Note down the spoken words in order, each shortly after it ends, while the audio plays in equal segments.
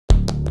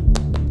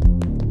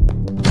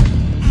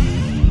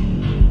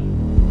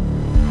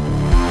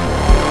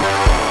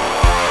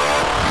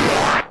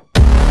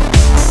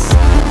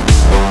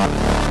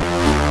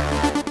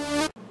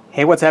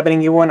Hey, what's happening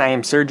everyone? I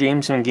am Sir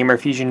James from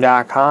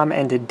Gamerfuzion.com,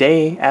 and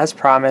today, as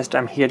promised,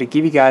 I'm here to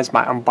give you guys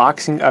my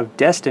unboxing of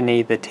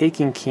Destiny, the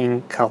Taken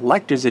King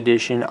Collector's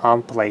Edition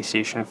on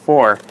PlayStation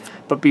 4.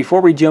 But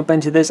before we jump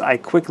into this, I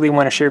quickly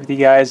want to share with you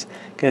guys,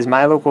 because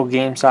my local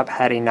GameStop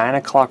had a 9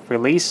 o'clock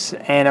release,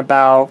 and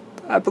about,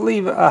 I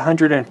believe,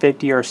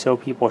 150 or so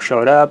people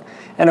showed up,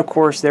 and of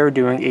course they were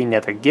doing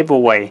another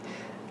giveaway.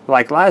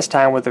 Like last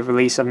time with the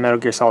release of Metal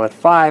Gear Solid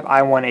 5,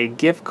 I won a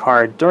gift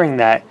card during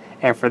that.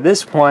 And for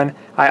this one,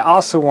 I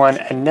also won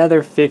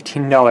another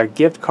 $15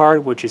 gift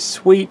card, which is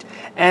sweet.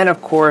 And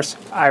of course,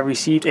 I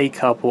received a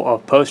couple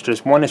of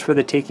posters. One is for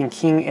the Taken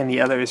King and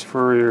the other is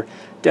for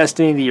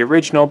Destiny, the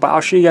original. But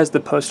I'll show you guys the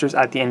posters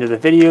at the end of the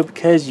video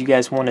because you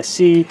guys want to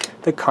see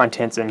the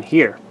contents in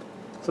here.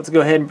 So let's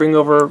go ahead and bring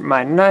over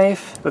my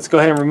knife. Let's go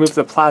ahead and remove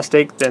the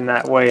plastic. Then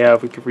that way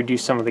we can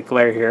reduce some of the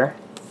glare here.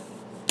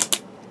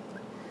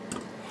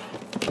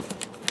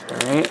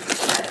 Alright.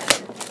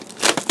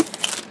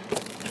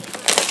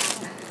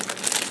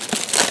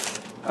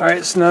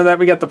 Alright, so now that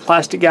we got the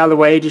plastic out of the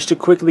way, just to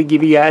quickly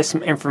give you guys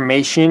some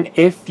information,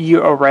 if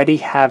you already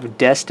have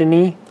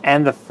Destiny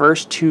and the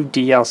first two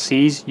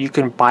DLCs, you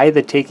can buy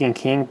the Taken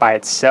King by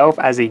itself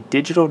as a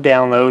digital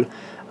download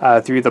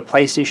through the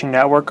PlayStation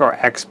Network or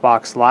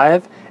Xbox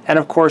Live. And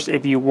of course,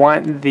 if you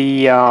want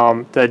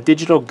the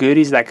digital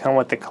goodies that come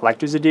with the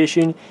Collector's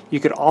Edition,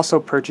 you could also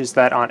purchase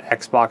that on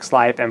Xbox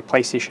Live and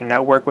PlayStation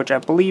Network, which I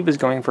believe is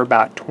going for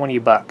about 20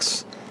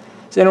 bucks.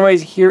 So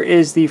anyways, here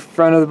is the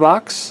front of the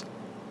box.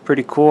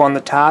 Pretty cool. On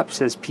the top it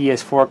says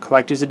PS4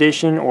 Collector's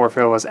Edition, or if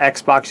it was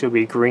Xbox it would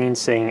be green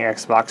saying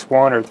Xbox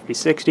One or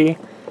 360.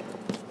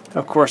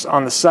 Of course,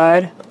 on the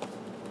side,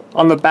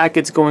 on the back,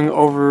 it's going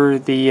over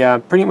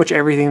the pretty much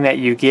everything that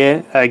you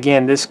get.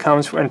 Again, this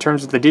comes in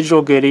terms of the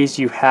digital goodies.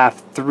 You have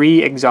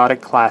 3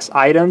 exotic class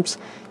items,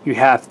 you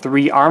have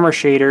 3 armor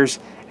shaders,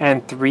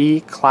 and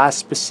 3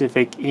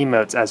 class-specific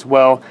emotes as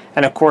well.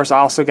 And of course, I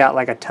also got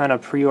like a ton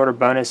of pre-order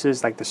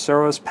bonuses, like the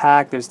Soros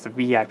pack. There's the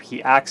VIP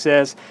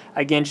access.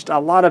 Again, just a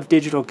lot of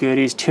digital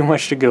goodies. Too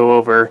much to go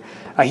over.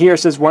 Here it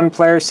says 1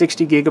 player,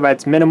 60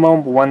 gigabytes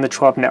minimum, 1 to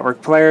 12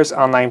 network players,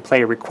 online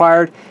play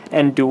required,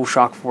 and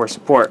DualShock 4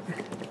 support.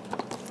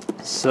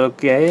 So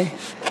okay,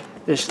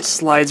 this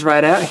slides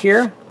right out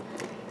here,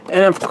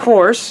 and of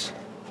course,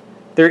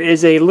 there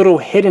is a little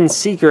hidden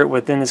secret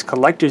within this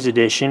collector's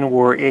edition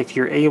where if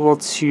you're able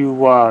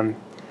to,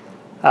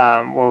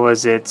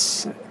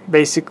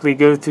 basically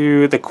go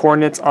through the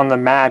coordinates on the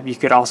map, you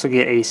could also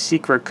get a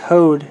secret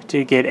code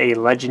to get a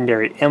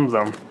legendary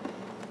emblem.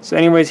 So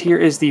anyways, here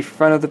is the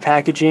front of the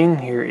packaging,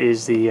 here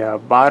is the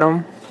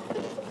bottom.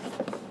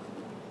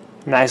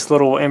 Nice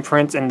little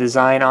imprint and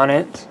design on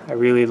it, I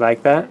really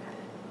like that.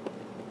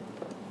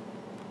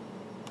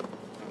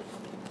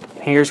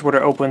 Here's what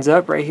it opens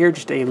up right here,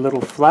 just a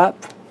little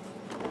flap.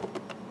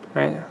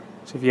 Right.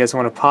 So if you guys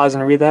want to pause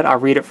and read that, I'll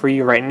read it for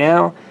you right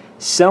now.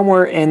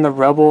 Somewhere in the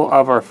rubble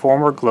of our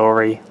former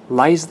glory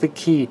lies the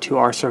key to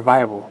our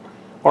survival.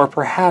 Or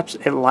perhaps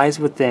it lies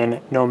within,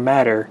 no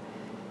matter.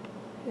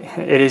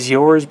 It is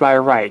yours by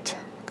right.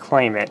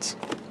 Claim it.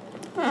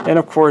 And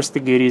of course the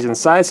goodies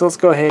inside, so let's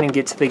go ahead and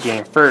get to the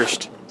game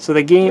first. So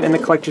the game in the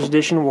Collector's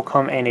Edition will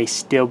come in a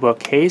steelbook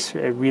case,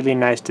 a really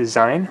nice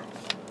design.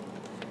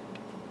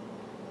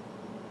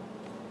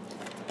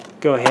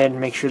 Go ahead and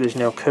make sure there's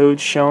no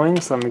codes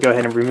showing, so let me go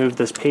ahead and remove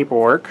this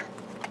paperwork.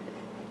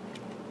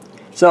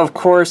 So of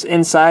course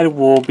inside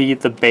will be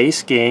the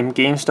base game.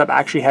 GameStop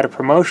actually had a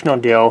promotional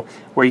deal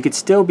where you could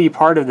still be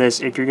part of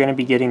this if you're going to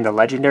be getting the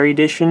Legendary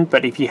Edition,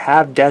 but if you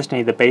have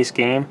Destiny, the base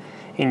game,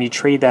 and you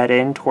trade that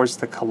in towards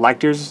the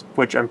Collector's,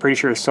 which I'm pretty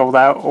sure is sold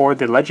out, or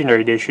the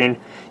Legendary Edition,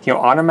 you'll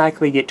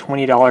automatically get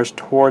 $20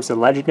 towards the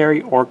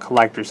Legendary or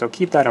Collector, so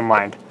keep that in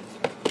mind.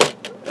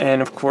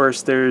 And of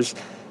course there's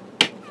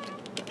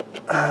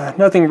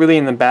nothing really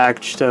in the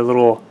back, just a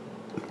little,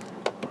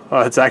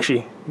 oh, it's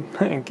actually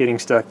getting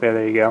stuck there,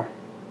 there you go.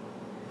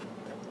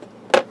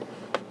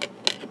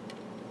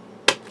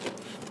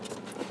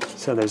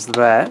 So there's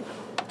that.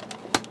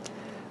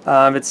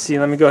 Let's see,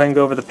 let me go ahead and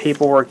go over the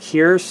paperwork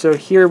here. So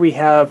here we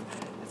have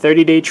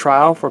 30-day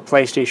trial for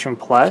PlayStation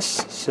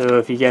Plus, so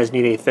if you guys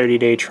need a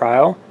 30-day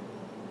trial,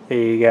 there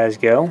you guys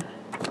go.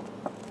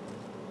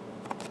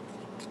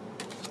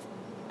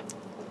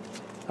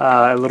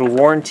 A little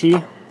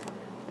warranty.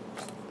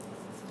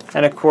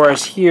 And of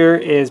course here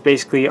is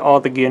basically all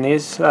the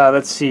goodies.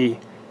 Let's see,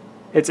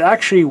 it's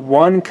actually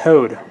 1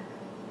 code,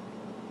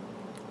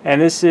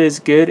 and this is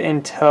good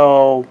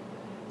until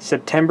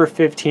September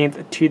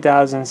 15th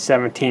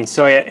 2017.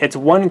 So yeah, it's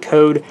 1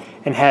 code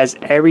and has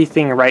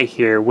everything right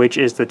here, which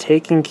is the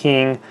Taken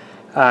King,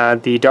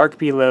 the Dark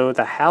Below,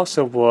 the House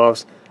of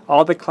Wolves,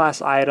 all the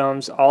class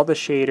items, all the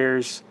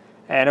shaders,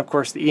 and of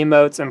course the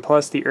emotes, and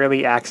plus the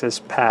early access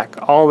pack,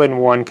 all in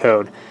 1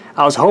 code.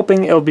 I was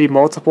hoping it would be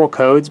multiple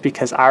codes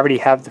because I already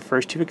have the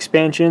first 2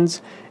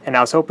 expansions, and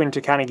I was hoping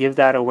to kind of give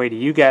that away to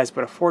you guys,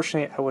 but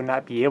unfortunately I would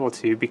not be able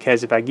to,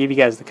 because if I give you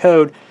guys the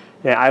code,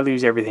 then I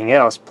lose everything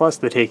else, plus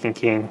the Taken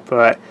King.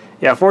 But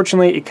yeah,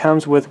 fortunately it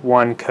comes with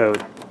 1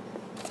 code.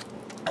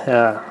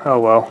 Oh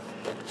well.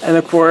 And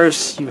of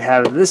course, you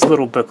have this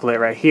little booklet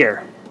right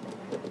here.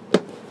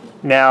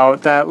 Now,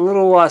 that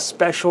little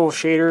special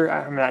shader,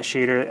 not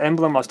shader,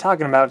 emblem I was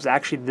talking about is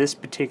actually this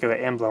particular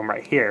emblem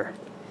right here.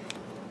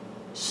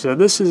 So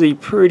this is a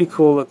pretty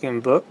cool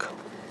looking book.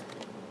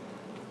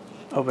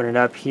 Open it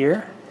up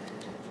here.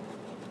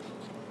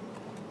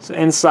 So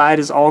inside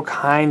is all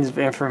kinds of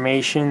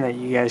information that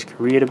you guys can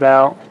read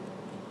about.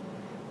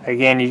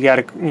 Again, you got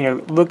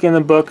to look in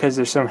the book because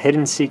there's some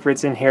hidden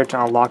secrets in here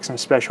to unlock some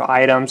special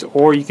items,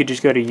 or you could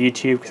just go to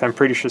YouTube because I'm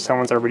pretty sure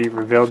someone's already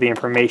revealed the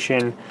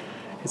information.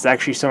 It's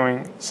actually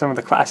showing some of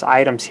the class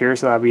items here,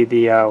 so that'll be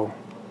the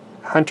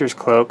Hunter's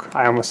Cloak.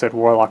 I almost said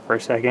Warlock for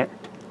a second.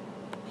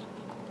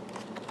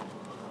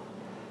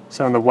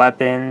 Some of the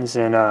weapons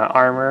and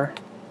armor.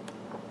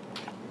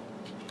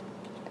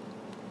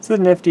 It's a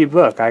nifty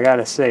book, I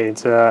gotta say.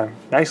 It's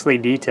nicely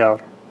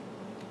detailed.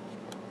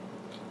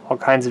 All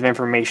kinds of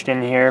information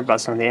in here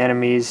about some of the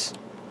enemies.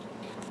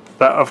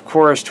 But of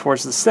course,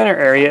 towards the center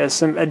area is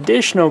some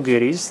additional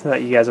goodies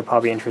that you guys are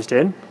probably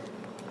interested.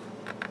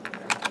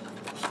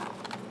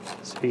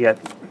 So you got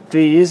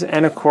these,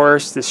 and of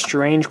course the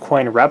strange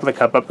coin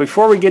replica. But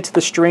before we get to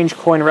the strange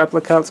coin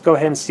replica, let's go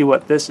ahead and see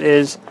what this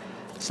is.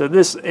 So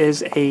this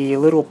is a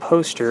little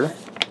poster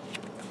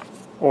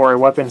or a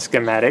weapon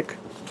schematic.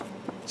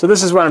 So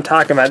this is what I'm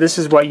talking about. This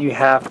is what you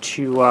have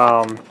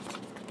to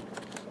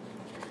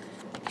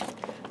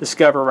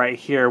discover right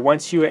here.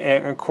 Once you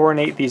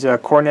coordinate these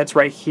coordinates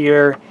right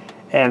here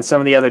and some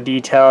of the other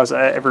details,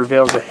 it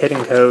reveals a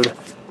hidden code.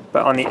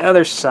 But on the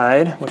other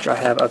side, which I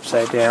have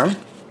upside down,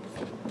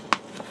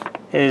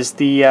 is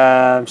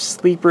the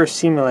sleeper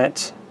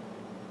simulant.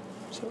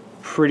 So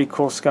pretty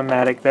cool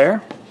schematic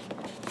there.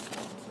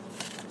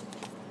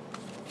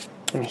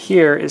 And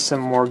here is some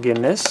more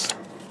goodness.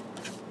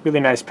 Really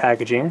nice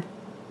packaging.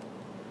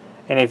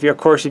 And if you, of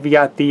course, if you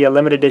got the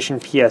limited edition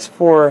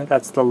PS4,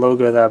 that's the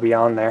logo that'll be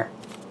on there.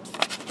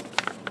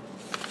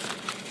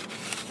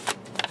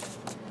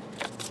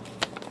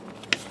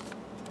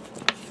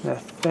 I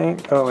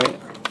think, oh wait.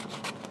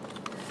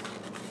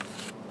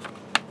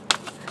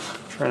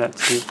 Try not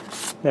to,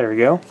 there we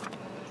go.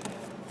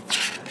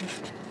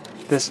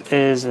 This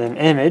is an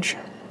image.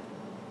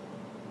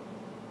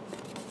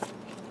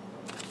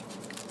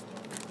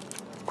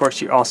 Of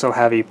course, you also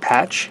have a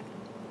patch.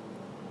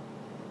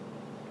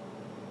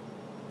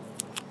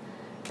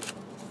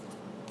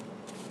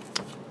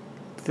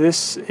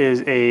 This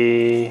is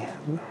a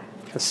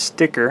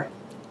sticker.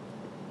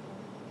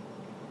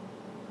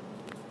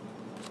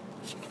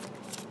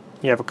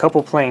 You have a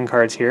couple playing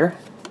cards here.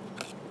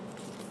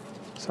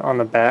 So on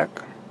the back,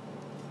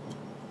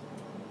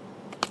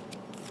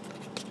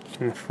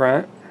 in the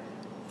front,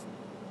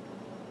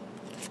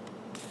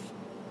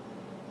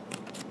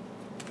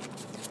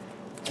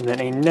 and then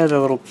another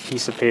little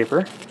piece of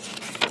paper,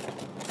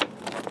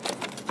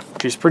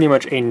 which is pretty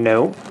much a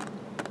note.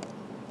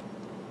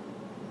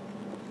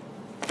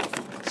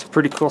 It's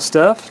pretty cool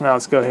stuff. Now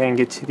let's go ahead and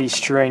get to the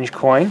strange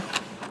coin.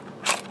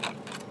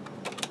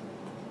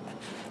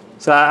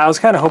 So I was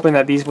kind of hoping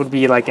that these would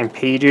be like in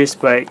pages,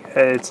 but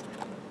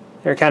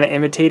they're kind of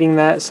imitating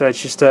that, so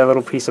it's just a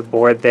little piece of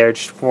board there,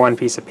 just one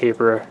piece of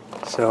paper.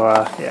 So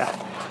yeah.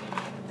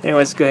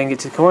 Anyways, let's go ahead and get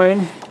to the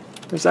coin.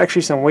 There's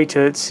actually some weight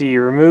to it. See,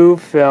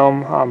 remove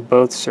film on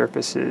both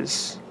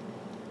surfaces.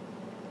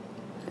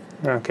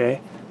 Okay,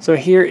 so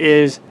here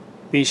is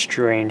the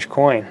strange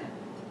coin.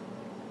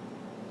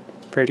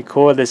 Pretty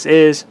cool. This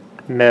is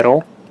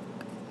metal.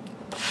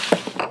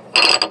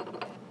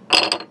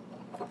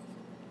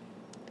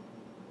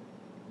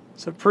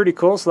 So pretty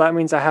cool. So that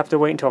means I have to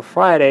wait until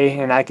Friday,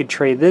 and I could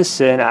trade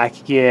this in. I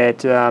could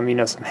get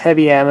some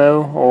heavy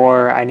ammo,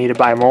 or I need to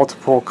buy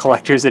multiple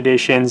collector's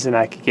editions, and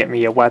I could get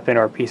me a weapon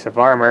or a piece of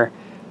armor.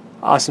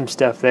 Awesome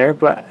stuff there.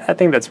 But I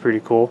think that's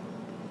pretty cool.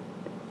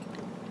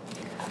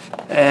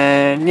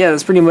 And yeah,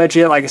 that's pretty much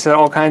it. Like I said,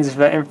 all kinds of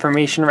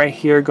information right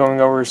here,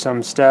 going over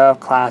some stuff,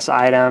 class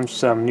items,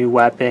 some new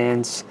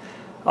weapons,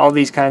 all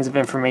these kinds of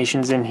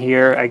information's in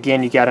here.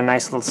 Again, you got a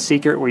nice little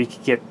secret where you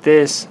can get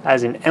this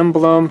as an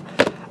emblem.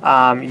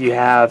 You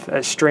have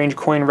a strange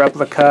coin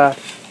replica,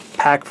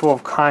 pack full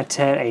of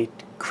content, a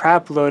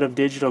crap load of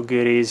digital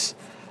goodies.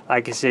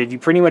 Like I said, you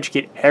pretty much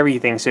get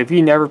everything. So if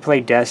you never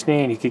played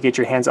Destiny and you could get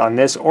your hands on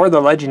this or the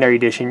Legendary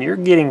Edition, you're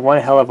getting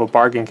one hell of a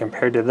bargain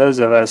compared to those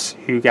of us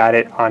who got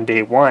it on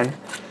day one.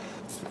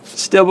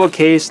 Steelbook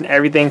case and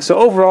everything. So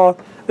overall,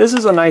 this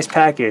is a nice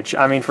package.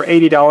 I mean, for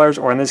 $80,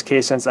 or in this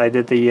case, since I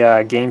did the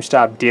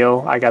GameStop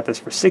deal, I got this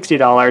for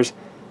 $60.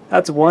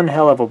 That's one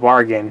hell of a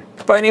bargain.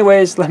 But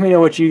anyways, let me know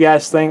what you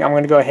guys think. I'm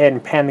going to go ahead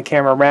and pan the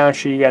camera around,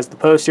 show you guys the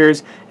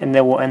posters, and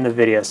then we'll end the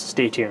video, so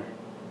stay tuned.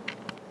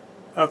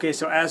 Okay,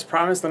 so as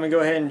promised, let me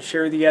go ahead and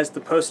share with you guys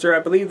the poster. I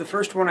believe the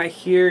first one right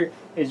here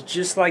is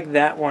just like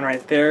that one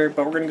right there,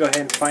 but we're going to go ahead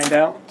and find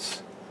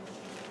out.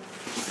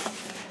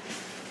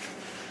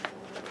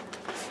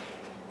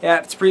 Yeah,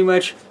 it's pretty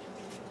much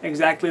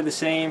exactly the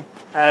same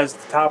as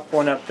the top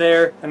one up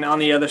there, and on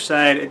the other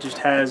side it just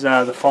has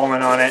the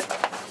Fallen on it.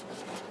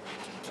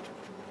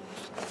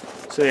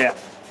 So yeah.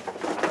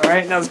 Alright,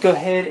 Alright, now let's go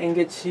ahead and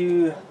get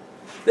to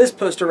this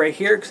poster right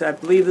here, because I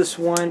believe this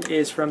one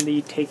is from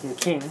the Taken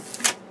King.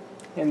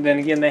 And then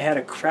again, they had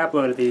a crap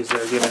load of these that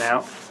were given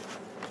out.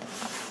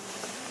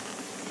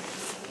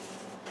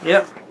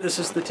 Yep, this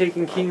is the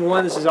Taken King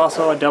one. This is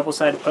also a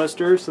double-sided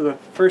poster. So the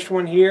first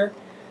one here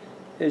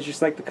is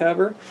just like the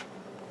cover.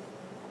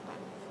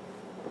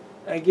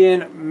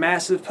 Again,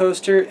 massive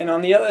poster. And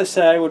on the other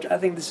side, which I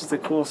think this is the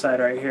cool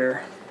side right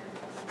here,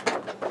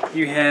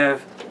 you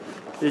have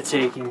the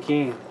Taken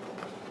King.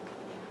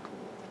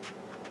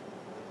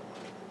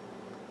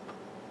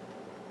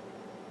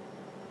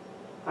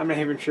 I'm not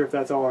even sure if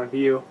that's all on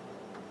view.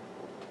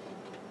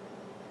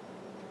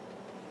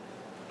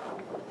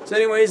 So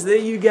anyways, there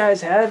you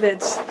guys have it.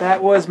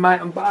 That was my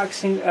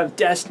unboxing of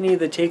Destiny,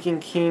 the Taken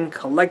King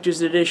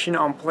Collector's Edition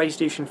on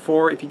PlayStation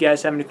 4. If you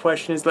guys have any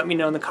questions, let me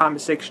know in the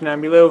comment section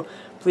down below.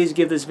 Please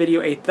give this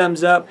video a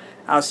thumbs up.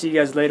 I'll see you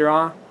guys later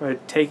on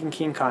with Taken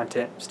King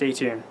content. Stay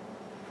tuned.